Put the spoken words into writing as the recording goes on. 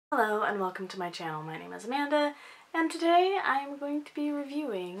Hello and welcome to my channel. My name is Amanda and today I'm going to be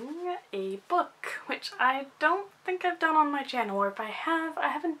reviewing a book which I don't think I've done on my channel, or if I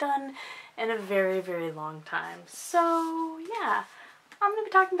haven't done in a very long time. So yeah, I'm going to be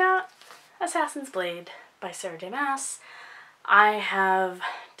talking about Assassin's Blade by Sarah J. Maas. I have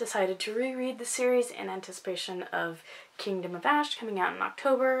decided to reread the series in anticipation of Kingdom of Ash coming out in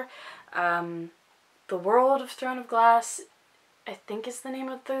October. The World of Throne of Glass, I think is the name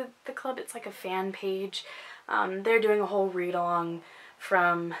of the club. It's like a fan page. They're doing a whole read-along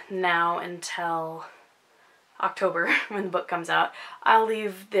from now until October when the book comes out. I'll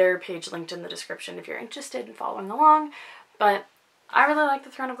leave their page linked in the description if you're interested in following along. But I really like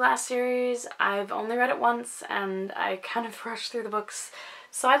the Throne of Glass series. I've only read it once and I kind of rushed through the books,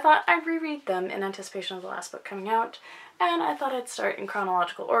 so I thought I'd reread them in anticipation of the last book coming out, and I thought I'd start in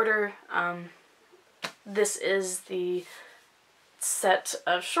chronological order. This is the set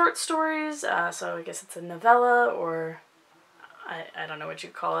of short stories, so I guess it's a novella, or I don't know what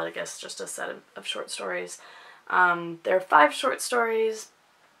you'd call it. I guess just a set of short stories. There are 5 short stories,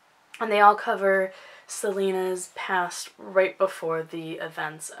 and they all cover Celaena's past right before the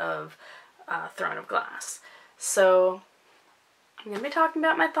events of Throne of Glass. So I'm going to be talking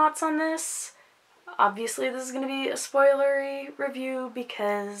about my thoughts on this. Obviously this is going to be a spoilery review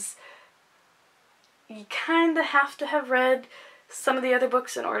because you kind of have to have read some of the other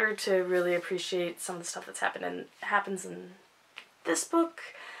books in order to really appreciate some of the stuff that's happens in this book,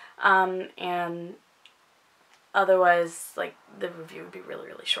 and otherwise, like, the review would be really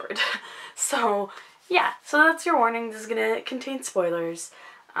short. So yeah, so that's your warning. This is gonna contain spoilers,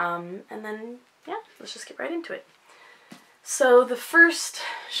 and then yeah, let's just get right into it. So the first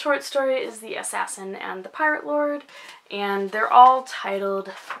short story is The Assassin and the Pirate Lord, and they're all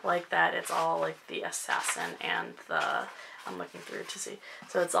titled like that. It's all like The Assassin and the... I'm looking through to see.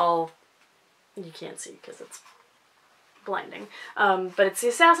 So it's all... you can't see because it's blinding. But it's The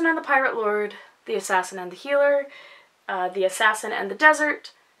Assassin and the Pirate Lord, The Assassin and the Healer, The Assassin and the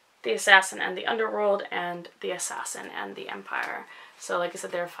Desert, The Assassin and the Underworld, and The Assassin and the Empire. So like I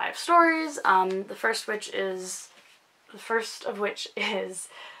said, there are 5 stories. The first of which is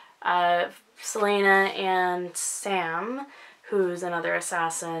Celaena and Sam, who's another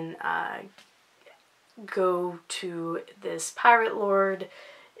assassin, go to this pirate lord,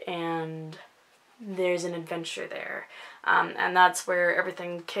 and there's an adventure there. And that's where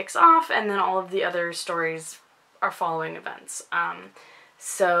everything kicks off, and then all of the other stories are following events.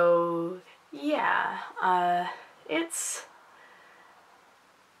 So yeah, it's...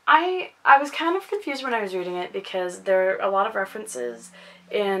 I was kind of confused when I was reading it because there are a lot of references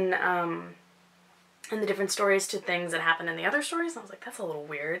in the different stories to things that happen in the other stories, and I was like, that's a little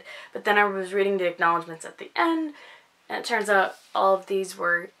weird. But then I was reading the acknowledgements at the end, and it turns out all of these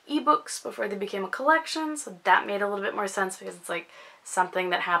were ebooks before they became a collection, so that made a little bit more sense because it's like something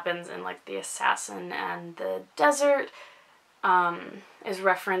that happens in like The Assassin and the Desert is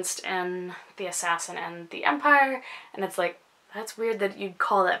referenced in The Assassin and the Empire, and it's like, that's weird that you'd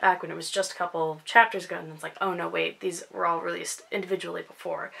call that back when it was just a couple chapters ago, and it's like, oh no, wait, these were all released individually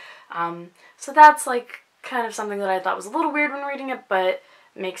before. So that's like kind of something that I thought was a little weird when reading it, but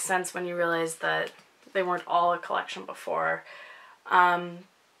makes sense when you realize that they weren't all a collection before.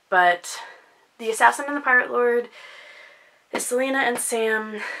 But The Assassin and the Pirate Lord is Celaena and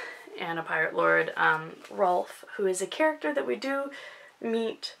Sam and a pirate lord, Rolf, who is a character that we do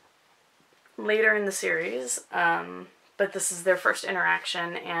meet later in the series. But this is their first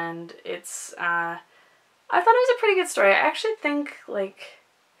interaction, and it's, I thought it was a pretty good story. I actually think, like,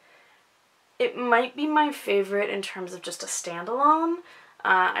 it might be my favorite in terms of just a standalone.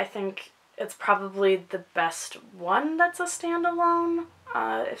 I think it's probably the best one that's a standalone,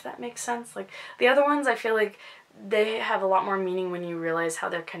 if that makes sense. Like, the other ones, I feel like they have a lot more meaning when you realize how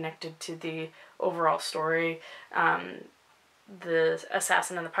they're connected to the overall story. The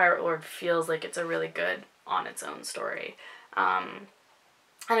Assassin and the Pirate Lord feels like it's a really good on its own story. And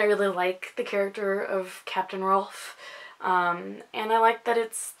I really like the character of Captain Rolf. And I like that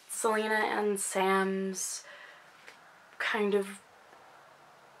it's Celaena and Sam's kind of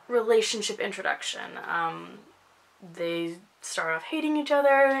relationship introduction. They start off hating each other,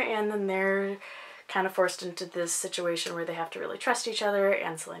 and then they're kind of forced into this situation where they have to really trust each other,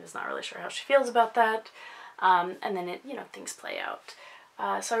 and Celaena's not really sure how she feels about that. And then it, you know, things play out.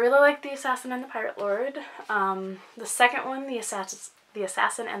 So I really like The Assassin and the Pirate Lord. The second one, The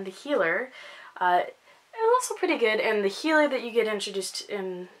Assassin and the Healer, is also pretty good, and the healer that you get introduced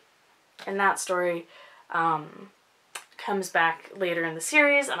in that story comes back later in the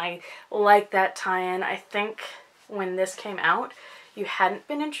series, and I like that tie-in. I think when this came out, you hadn't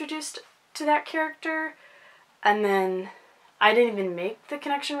been introduced to that character. And then I didn't even make the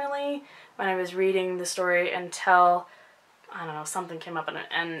connection really when I was reading the story until, I don't know, something came up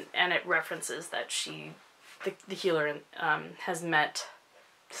and it references that the healer has met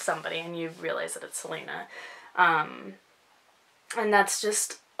somebody, and you realize that it's Selena. And that's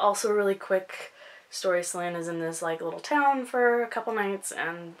just also a really quick story. Selena's in this like little town for a couple nights,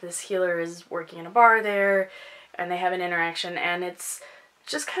 and this healer is working in a bar there, and they have an interaction, and it's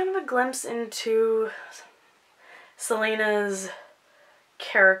just kind of a glimpse into Selena's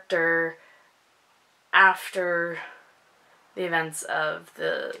character after the events of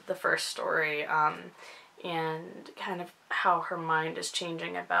the first story, and kind of how her mind is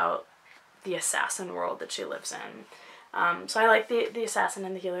changing about the assassin world that she lives in. So I like the assassin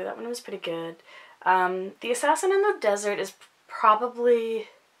and the healer. That one was pretty good. The assassin in the desert is probably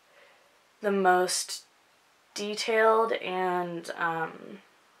the most detailed and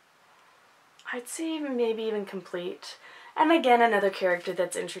I'd say maybe even complete. And again, another character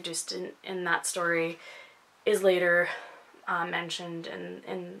that's introduced in that story is later mentioned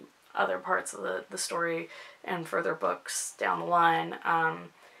in other parts of the story and further books down the line.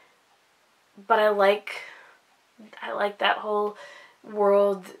 But I like that whole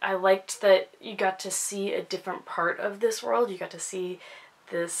world. I liked that you got to see a different part of this world. You got to see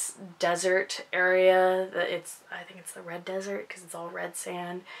this desert area. I think it's the red desert because it's all red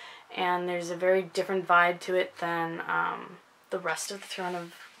sand, and there's a very different vibe to it than the rest of the Throne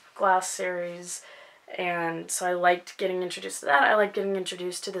of Glass series. And so I liked getting introduced to that. I liked getting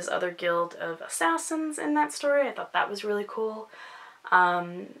introduced to this other guild of assassins in that story. I thought that was really cool.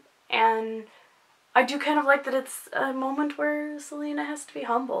 And I do kind of like that it's a moment where Selena has to be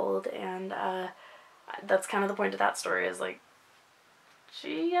humbled, and that's kind of the point of that story, is like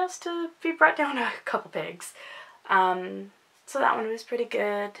she has to be brought down a couple pegs. So that one was pretty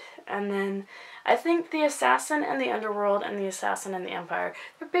good. And then I think the Assassin and the Underworld and the Assassin and the Empire,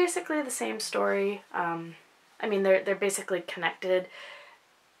 they're basically the same story. I mean, they're basically connected,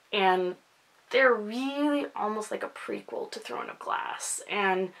 and they're really almost like a prequel to Throne of Glass.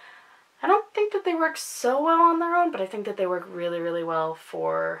 And I don't think that they work so well on their own, but I think that they work really, really well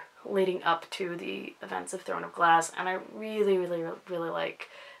for leading up to the events of Throne of Glass. And I really, really, really like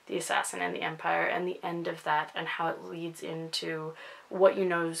the Assassin and the Empire and the end of that and how it leads into what you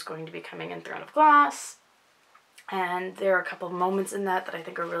know is going to be coming in Throne of Glass. And there are a couple of moments in that I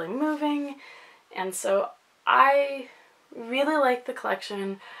think are really moving. And so I really like the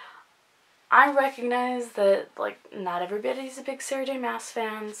collection. I recognize that, like, not everybody's a big Sarah J. Maas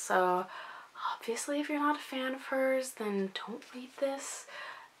fan, so obviously if you're not a fan of hers, then don't read this.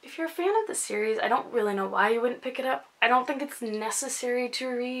 If you're a fan of the series, I don't really know why you wouldn't pick it up. I don't think it's necessary to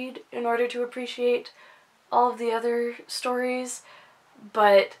read in order to appreciate all of the other stories,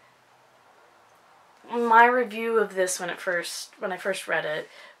 but my review of this when I first read it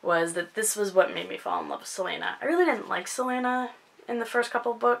was that this was what made me fall in love with Selena. I really didn't like Selena in the first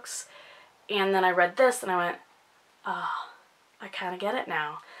couple of books, and then I read this and I went, oh, I kind of get it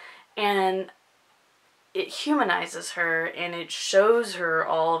now. And it humanizes her, and it shows her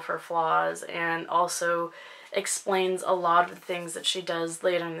all of her flaws, and also explains a lot of the things that she does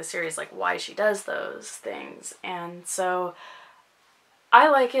later in the series, like why she does those things. And so I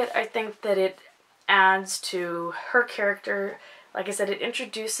like it. I think that it adds to her character. Like I said, it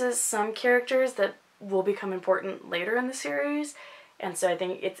introduces some characters that will become important later in the series, and so I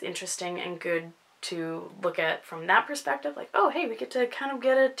think it's interesting and good to look at from that perspective, like, oh hey, we get to kind of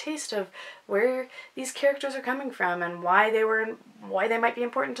get a taste of where these characters are coming from and why they might be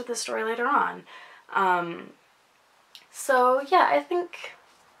important to the story later on. So yeah, I think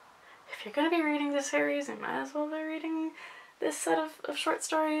if you're going to be reading this series, you might as well be reading this set of short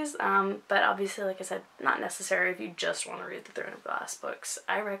stories, but obviously, like I said, not necessary if you just want to read the Throne of Glass books.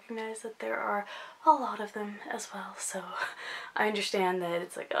 I recognize that there are a lot of them as well, so I understand that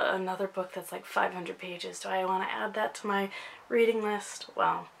it's like another book that's like 500 pages. Do I want to add that to my reading list?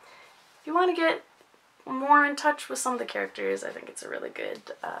 Well, if you want to get more in touch with some of the characters, I think it's a really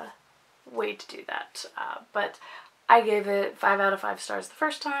good way to do that. But I gave it 5 out of 5 stars the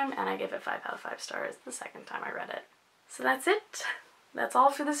first time, and I gave it 5 out of 5 stars the second time I read it. So that's it. That's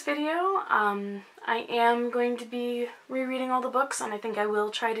all for this video. I am going to be rereading all the books, and I think I will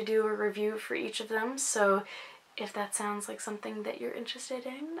try to do a review for each of them, so if that sounds like something that you're interested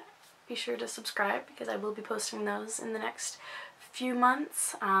in, be sure to subscribe, because I will be posting those in the next few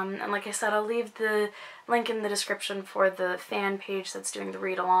months. And like I said, I'll leave the link in the description for the fan page that's doing the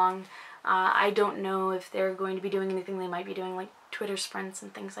read-along. I don't know if they're going to be doing anything. They might be doing like Twitter sprints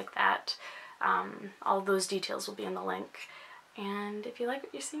and things like that. All those details will be in the link. And if you like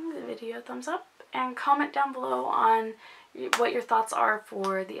what you're seeing, give the video a thumbs up and comment down below on what your thoughts are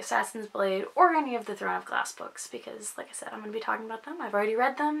for the Assassin's Blade or any of the Throne of Glass books, because like I said, I'm going to be talking about them. I've already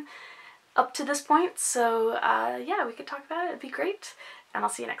read them up to this point, so yeah, we could talk about it. It'd be great, and I'll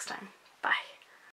see you next time. Bye.